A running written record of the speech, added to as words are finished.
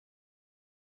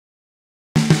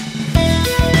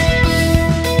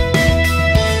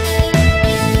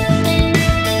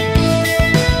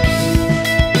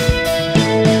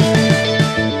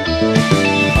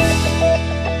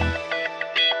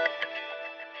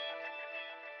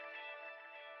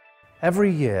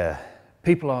Every year,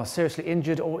 people are seriously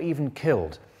injured or even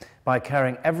killed by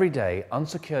carrying everyday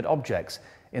unsecured objects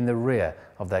in the rear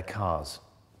of their cars.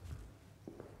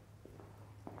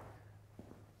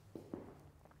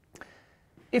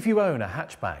 If you own a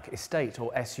hatchback, estate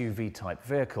or SUV type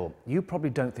vehicle, you probably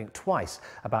don't think twice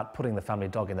about putting the family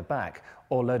dog in the back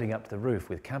or loading up to the roof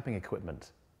with camping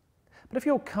equipment. But if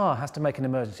your car has to make an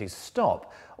emergency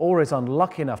stop or is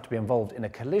unlucky enough to be involved in a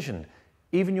collision,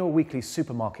 even your weekly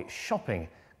supermarket shopping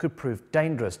could prove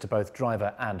dangerous to both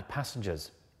driver and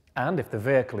passengers. And if the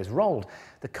vehicle is rolled,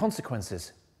 the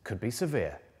consequences could be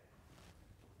severe.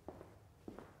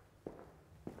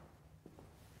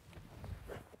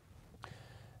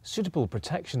 Suitable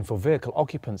protection for vehicle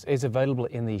occupants is available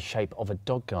in the shape of a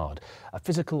dog guard, a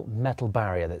physical metal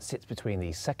barrier that sits between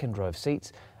the second row of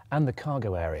seats and the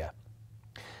cargo area.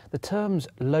 The terms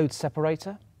load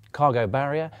separator, cargo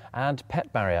barrier and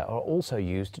pet barrier are also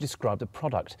used to describe the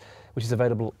product, which is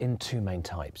available in two main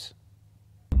types.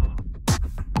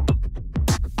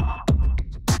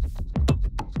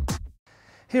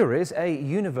 Here is a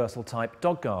universal type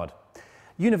dog guard.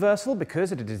 Universal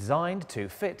because it is designed to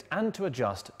fit and to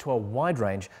adjust to a wide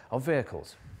range of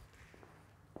vehicles.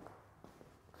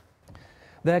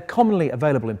 They're commonly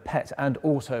available in pet and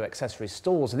auto accessory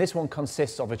stores, and this one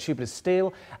consists of a tubeless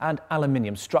steel and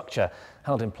aluminium structure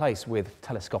held in place with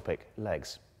telescopic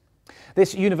legs.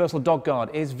 This universal dog guard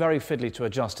is very fiddly to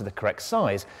adjust to the correct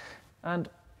size and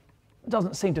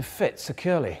doesn't seem to fit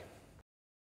securely.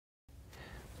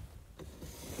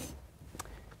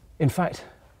 In fact,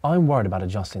 I'm worried about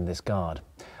adjusting this guard.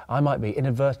 I might be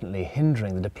inadvertently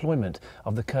hindering the deployment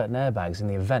of the curtain airbags in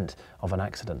the event of an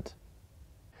accident.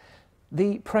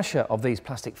 The pressure of these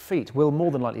plastic feet will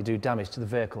more than likely do damage to the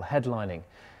vehicle headlining,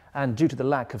 and due to the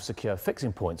lack of secure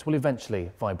fixing points will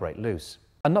eventually vibrate loose.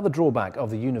 Another drawback of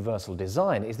the universal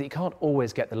design is that you can't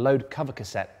always get the load cover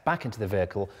cassette back into the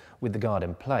vehicle with the guard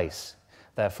in place,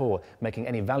 therefore making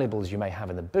any valuables you may have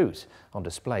in the boot on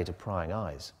display to prying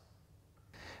eyes.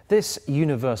 This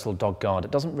universal dog guard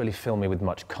doesn't really fill me with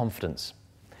much confidence.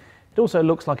 It also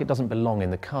looks like it doesn't belong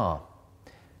in the car.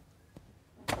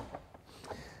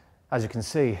 As you can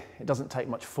see, it doesn't take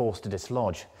much force to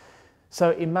dislodge.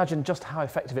 So imagine just how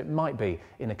effective it might be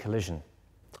in a collision.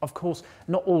 Of course,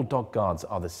 not all dog guards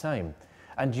are the same,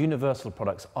 and universal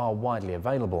products are widely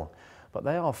available, but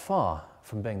they are far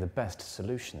from being the best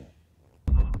solution.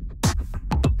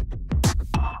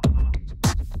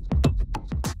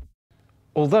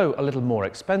 Although a little more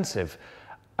expensive,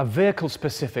 a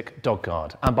vehicle-specific dog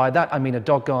guard, and by that I mean a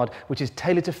dog guard which is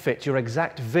tailored to fit your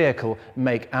exact vehicle,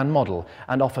 make and model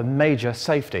and offer major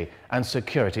safety and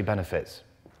security benefits.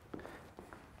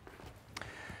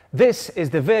 This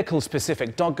is the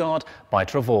vehicle-specific dog guard by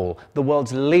Travall, the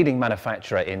world's leading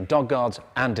manufacturer in dog guards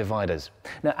and dividers.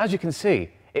 Now, as you can see,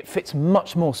 it fits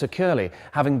much more securely,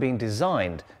 having been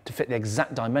designed to fit the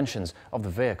exact dimensions of the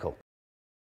vehicle.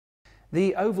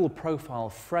 The oval profile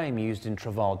frame used in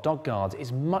Travall dog guards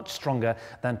is much stronger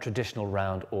than traditional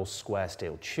round or square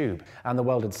steel tube, and the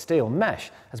welded steel mesh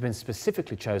has been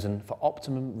specifically chosen for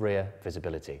optimum rear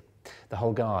visibility. The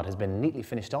whole guard has been neatly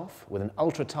finished off with an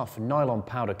ultra-tough nylon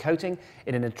powder coating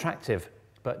in an attractive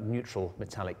but neutral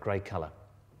metallic grey colour.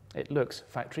 It looks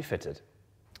factory fitted.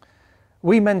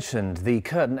 We mentioned the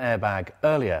curtain airbag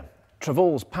earlier.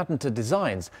 Travall's patented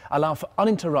designs allow for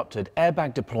uninterrupted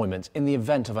airbag deployment in the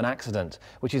event of an accident,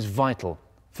 which is vital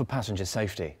for passenger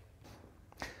safety.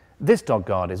 This dog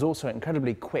guard is also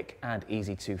incredibly quick and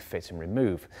easy to fit and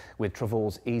remove. With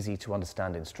Travall's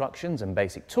easy-to-understand instructions and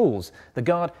basic tools, the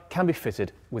guard can be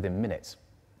fitted within minutes.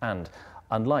 And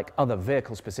unlike other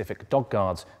vehicle-specific dog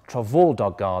guards, Travall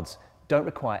dog guards don't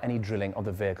require any drilling of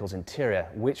the vehicle's interior,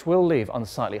 which will leave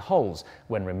unsightly holes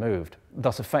when removed,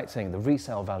 thus affecting the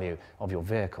resale value of your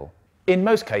vehicle. In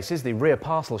most cases, the rear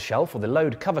parcel shelf or the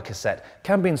load cover cassette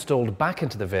can be installed back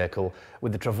into the vehicle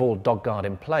with the Travall dog guard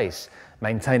in place,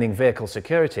 maintaining vehicle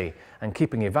security and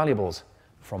keeping your valuables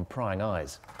from prying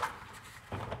eyes.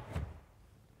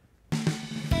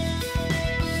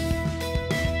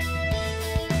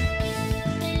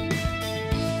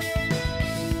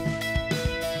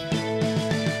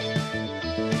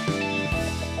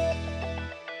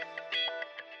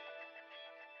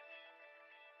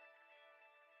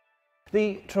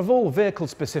 The Travall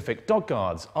vehicle-specific dog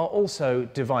guards are also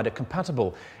divider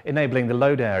compatible, enabling the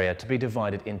load area to be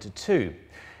divided into two.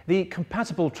 The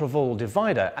compatible Travall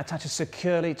divider attaches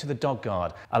securely to the dog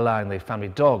guard, allowing the family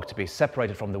dog to be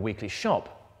separated from the weekly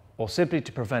shop, or simply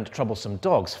to prevent troublesome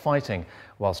dogs fighting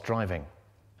whilst driving.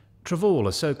 Travall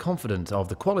are so confident of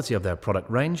the quality of their product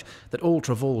range that all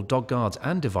Travall dog guards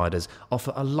and dividers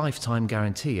offer a lifetime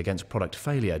guarantee against product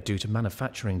failure due to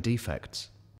manufacturing defects.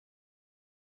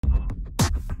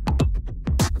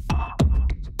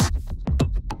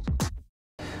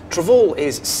 Travall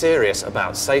is serious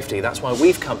about safety. That's why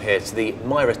we've come here to the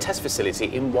Myra test facility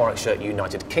in Warwickshire,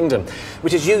 United Kingdom,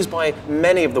 which is used by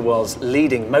many of the world's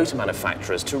leading motor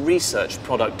manufacturers to research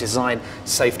product design,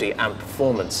 safety and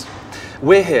performance.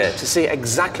 We're here to see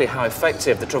exactly how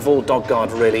effective the Travall Dog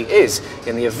Guard really is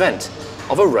in the event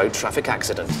of a road traffic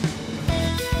accident.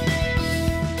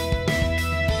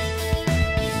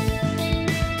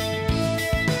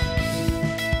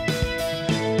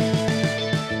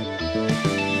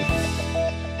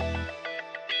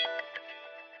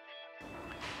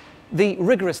 The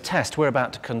rigorous test we're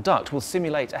about to conduct will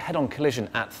simulate a head-on collision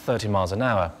at 30 miles an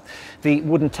hour. The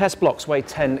wooden test blocks weigh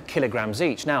 10 kilograms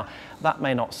each. Now, that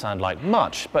may not sound like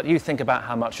much, but you think about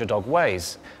how much your dog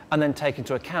weighs, and then take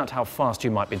into account how fast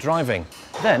you might be driving.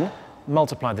 Then,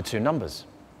 multiply the two numbers.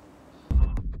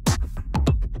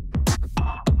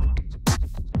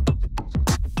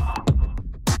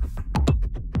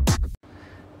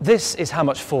 This is how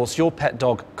much force your pet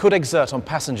dog could exert on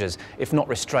passengers if not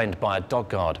restrained by a dog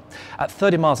guard. At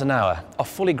 30 miles an hour, a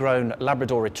fully grown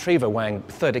Labrador Retriever weighing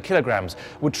 30 kilograms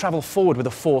would travel forward with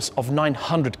a force of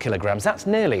 900 kilograms. That's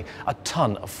nearly a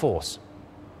ton of force.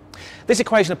 This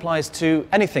equation applies to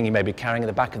anything you may be carrying in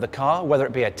the back of the car, whether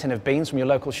it be a tin of beans from your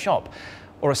local shop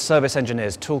or a service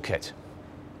engineer's toolkit.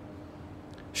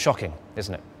 Shocking,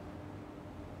 isn't it?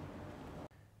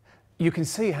 You can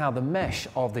see how the mesh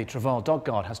of the Travall Dog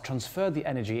Guard has transferred the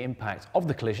energy impact of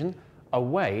the collision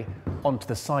away onto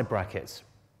the side brackets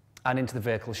and into the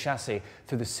vehicle chassis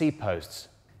through the C-posts.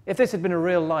 If this had been a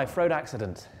real-life road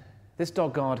accident, this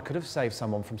dog guard could have saved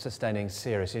someone from sustaining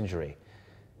serious injury,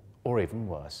 or even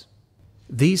worse.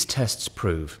 These tests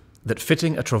prove that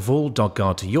fitting a Travall Dog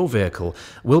Guard to your vehicle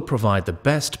will provide the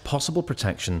best possible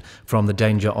protection from the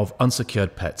danger of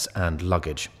unsecured pets and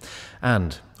luggage.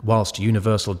 And whilst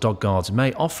universal dog guards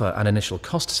may offer an initial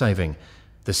cost saving,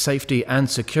 the safety and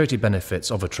security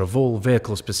benefits of a Travall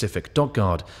vehicle-specific dog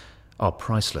guard are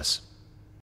priceless.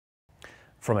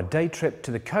 From a day trip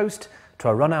to the coast to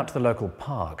a run out to the local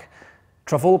park,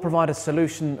 Travall provide a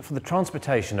solution for the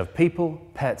transportation of people,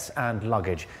 pets and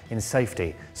luggage in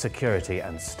safety, security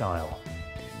and style.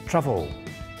 Travall,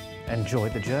 enjoy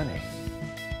the journey.